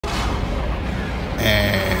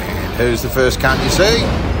And who's the first cunt you see?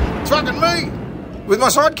 It's fucking me! With my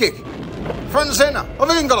sidekick. Front and centre. I've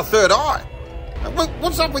even got a third eye.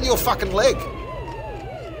 What's up with your fucking leg? Did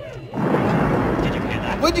you hear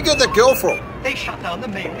that? Where'd you get that girl from? They shut down the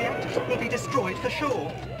main reactors. We'll be destroyed for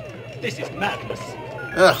sure. This is madness.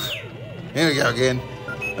 Ugh. Here we go again.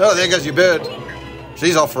 Oh, there goes your bird.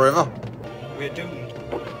 She's off forever. We're doomed.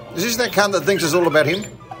 Is this that cunt that thinks it's all about him?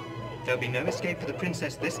 There'll be no escape for the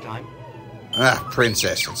princess this time. Ah,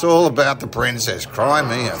 princess. It's all about the princess. Cry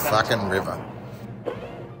me a fucking river.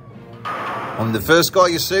 I'm the first guy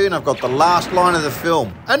you see, and I've got the last line of the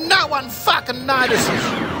film. And no one fucking notices.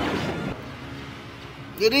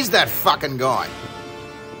 It is that fucking guy.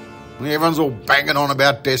 Everyone's all banging on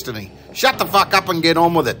about destiny. Shut the fuck up and get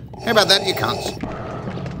on with it. How about that, you cunts?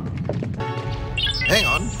 Hang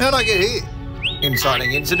on, how'd I get here?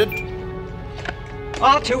 Inciting incident?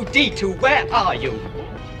 R2-D2, where are you?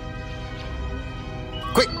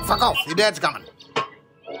 Quick, fuck off, your dad's coming.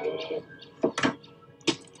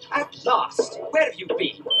 At last! Where have you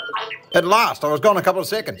been? At last, I was gone a couple of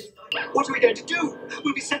seconds. What are we going to do?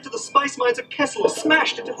 We'll be sent to the spice mines of Kessel or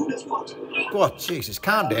smashed into who knows what. What, Jesus,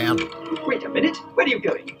 calm down. Wait a minute, where are you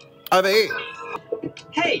going? Over here.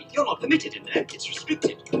 Hey, you're not permitted in there. It's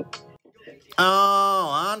restricted. Oh,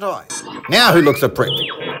 aren't I? Now who looks a prick?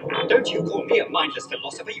 Don't you call me a mindless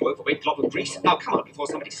philosopher, you overweight glob of grease. Now come out before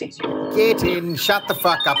somebody sees you. Get in, shut the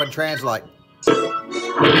fuck up and translate.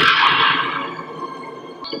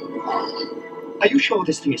 Are you sure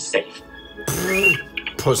this thing is safe?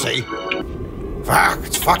 Pussy. Fuck,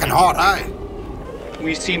 it's fucking hot, eh?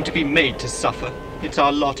 We seem to be made to suffer. It's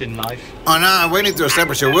our lot in life. I know, we need to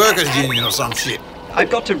establish a workers' union or some shit. I've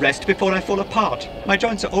got to rest before I fall apart. My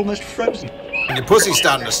joints are almost frozen. And your pussy's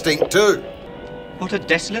starting to stink too. What a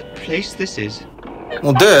desolate place this is.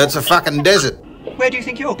 Well, duh, it's a fucking desert. Where do you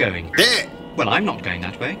think you're going? There. Well, I'm not going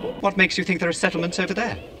that way. What makes you think there are settlements over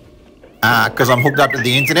there? 'Cause I'm hooked up to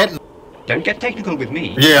the internet. Don't get technical with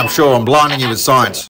me. Yeah, I'm sure I'm blinding you with science.